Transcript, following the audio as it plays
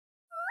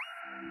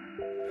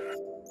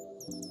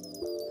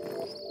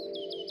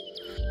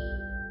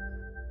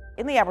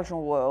in the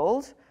Aboriginal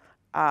world,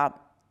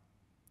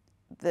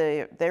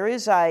 there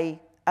is an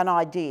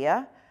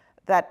idea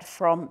that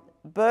from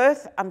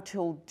birth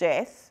until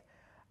death,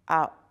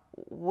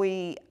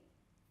 we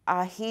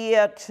are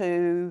here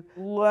to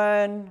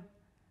learn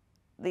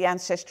the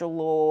ancestral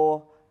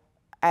law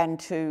and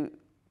to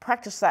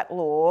practice that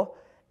law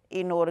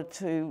in order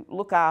to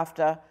look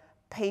after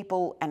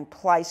people and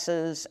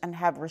places and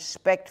have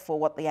respect for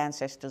what the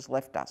ancestors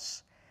left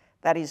us.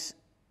 That is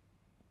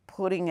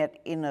putting it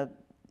in a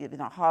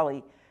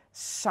highly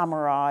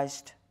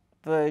summarised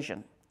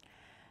version.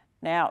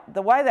 Now,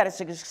 the way that it's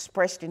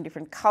expressed in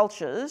different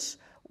cultures,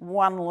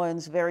 one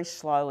learns very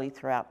slowly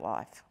throughout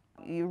life.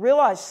 You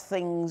realise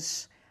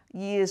things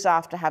years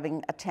after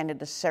having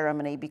attended a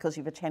ceremony because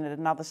you've attended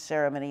another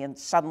ceremony, and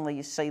suddenly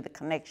you see the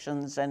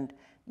connections and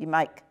you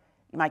make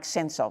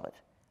sense of it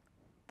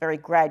very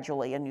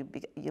gradually, and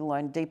you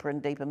learn deeper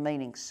and deeper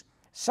meanings.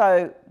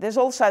 So there's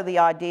also the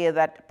idea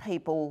that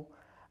people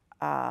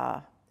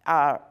are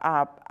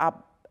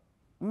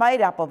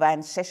made up of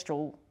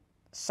ancestral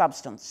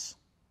substance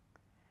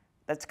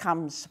that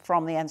comes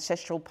from the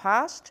ancestral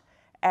past,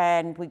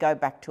 and we go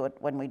back to it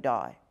when we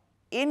die.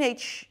 In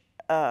each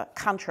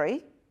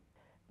country,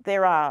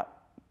 there are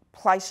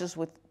places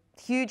with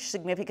huge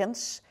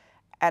significance,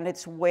 and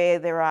it's where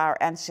there are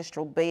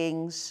ancestral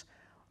beings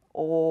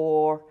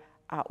or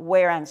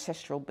where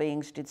ancestral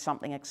beings did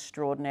something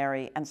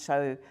extraordinary, and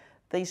so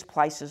these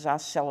places are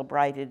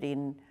celebrated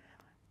in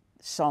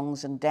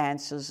songs and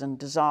dances and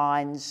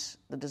designs.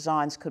 The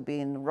designs could be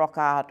in rock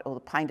art or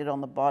painted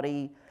on the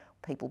body.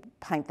 People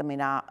paint them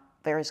in art,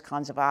 various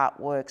kinds of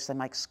artworks. They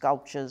make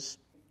sculptures.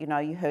 You know,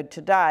 you heard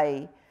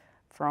today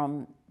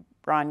from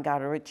Brian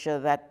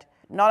Gardericha that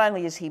not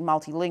only is he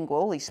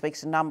multilingual, he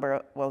speaks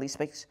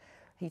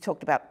he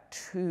talked about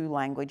 2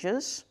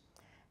 languages.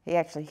 He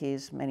actually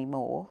hears many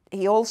more.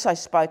 He also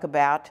spoke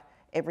about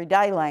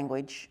everyday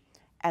language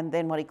and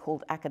then what he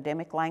called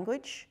academic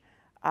language,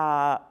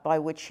 by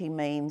which he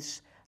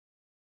means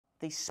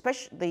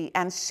the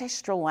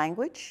ancestral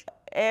language.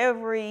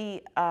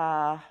 Every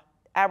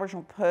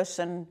Aboriginal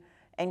person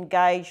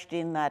engaged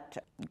in that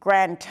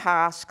grand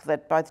task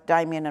that both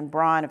Damien and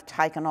Brian have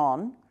taken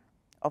on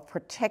of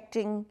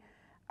protecting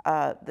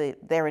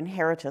their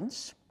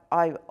inheritance.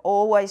 I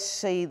always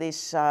see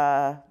this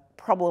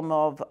problem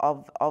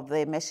of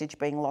their message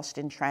being lost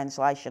in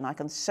translation. I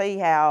can see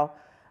how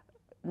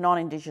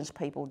non-Indigenous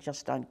people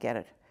just don't get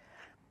it.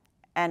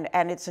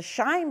 And it's a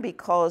shame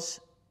because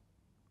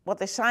what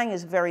they're saying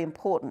is very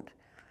important.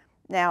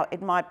 Now,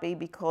 it might be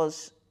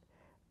because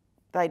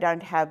they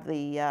don't have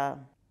the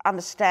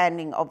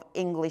understanding of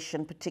English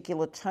and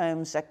particular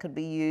terms that could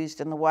be used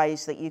in the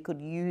ways that you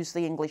could use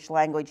the English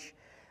language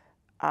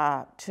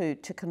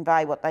to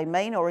convey what they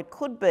mean, or it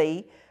could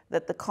be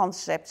that the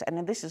concepts,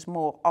 and this is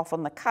more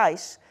often the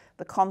case,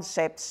 the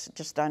concepts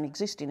just don't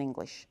exist in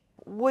English.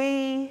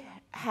 We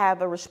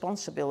have a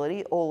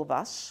responsibility, all of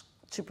us,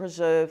 to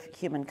preserve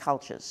human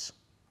cultures.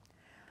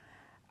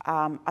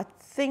 I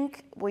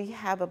think we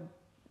have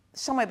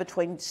somewhere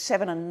between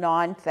 7,000 and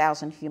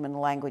 9,000 human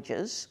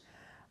languages,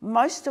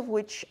 most of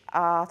which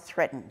are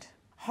threatened,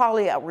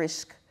 highly at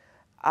risk,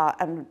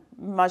 and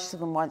most of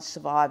them won't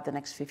survive the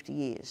next 50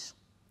 years.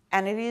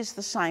 And it is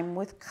the same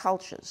with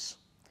cultures.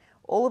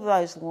 All of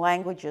those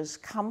languages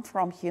come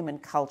from human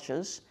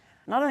cultures.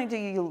 Not only do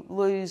you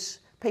lose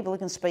people who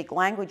can speak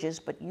languages,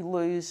 but you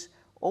lose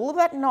all of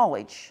that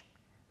knowledge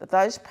that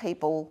those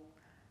people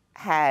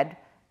had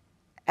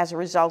as a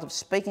result of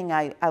speaking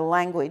a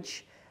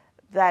language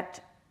that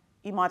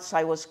you might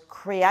say was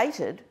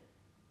created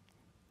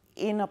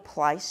in a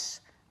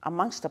place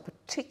amongst a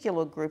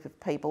particular group of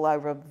people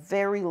over a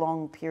very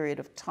long period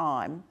of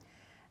time,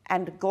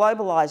 and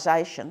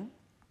globalisation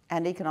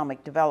and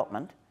economic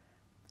development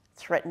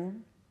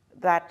threaten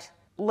that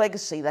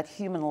legacy, that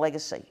human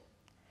legacy.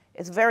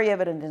 It's very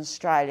evident in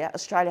Australia.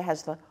 Australia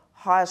has the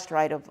highest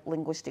rate of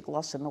linguistic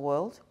loss in the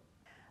world.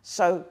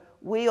 So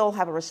we all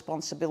have a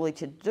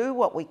responsibility to do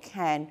what we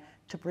can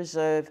to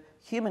preserve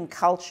human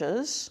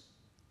cultures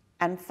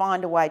and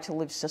find a way to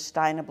live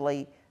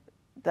sustainably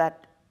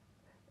that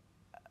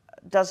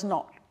does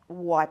not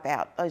wipe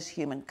out those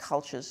human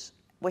cultures.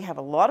 We have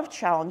a lot of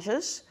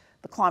challenges.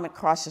 The climate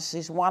crisis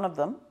is one of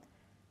them,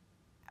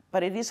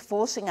 but it is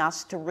forcing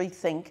us to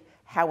rethink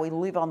how we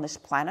live on this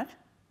planet.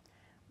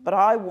 But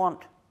I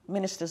want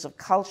ministers of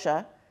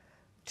culture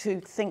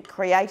to think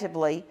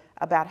creatively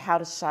about how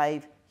to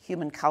save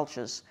human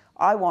cultures.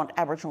 I want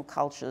Aboriginal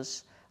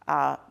cultures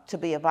to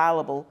be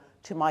available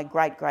to my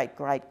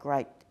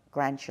great-great-great-great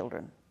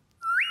grandchildren.